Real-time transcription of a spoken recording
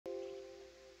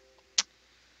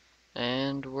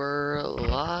And we're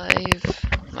live.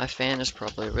 My fan is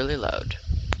probably really loud.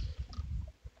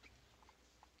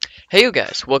 Hey you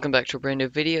guys, welcome back to a brand new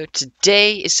video.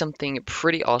 Today is something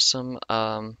pretty awesome,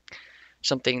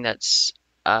 something that's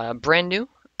brand new.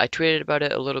 I tweeted about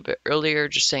it a little bit earlier,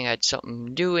 just saying I had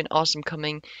something new and awesome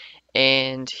coming,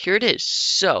 and here it is.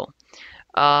 So,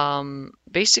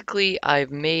 basically I've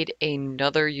made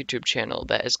another YouTube channel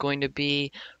that is going to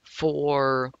be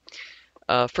for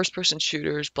first-person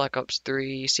shooters, Black Ops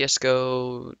 3,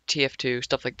 CSGO, TF2,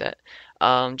 stuff like that.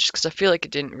 Just because I feel like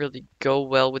it didn't really go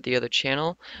well with the other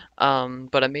channel.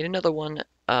 But I made another one.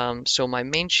 So my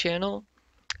main channel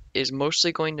is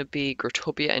mostly going to be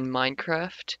Growtopia and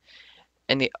Minecraft,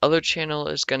 and the other channel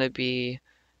is going to be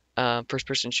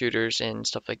first-person shooters and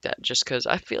stuff like that. Just because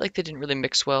I feel like they didn't really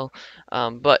mix well.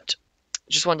 But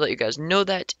just wanted to let you guys know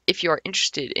that if you are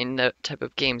interested in that type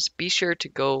of games, be sure to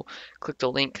go click the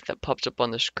link that pops up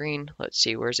on the screen. Let's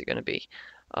see, where is it going to be?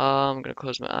 I'm going to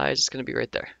close my eyes. It's going to be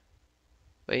right there.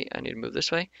 Wait, I need to move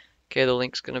this way. Okay, the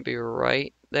link's going to be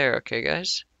right there. Okay,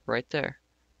 guys, right there.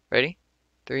 Ready?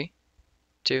 3,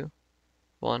 2,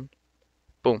 1,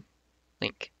 boom,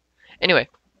 link. Anyway,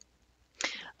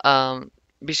 um,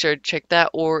 be sure to check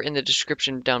that, or in the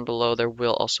description down below there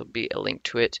will also be a link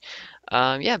to it.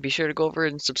 Yeah, be sure to go over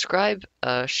and subscribe,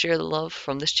 share the love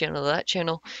from this channel to that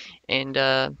channel, and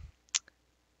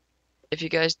if you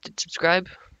guys did subscribe,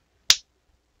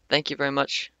 thank you very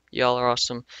much. Y'all are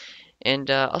awesome, and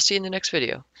I'll see you in the next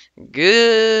video.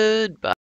 Goodbye.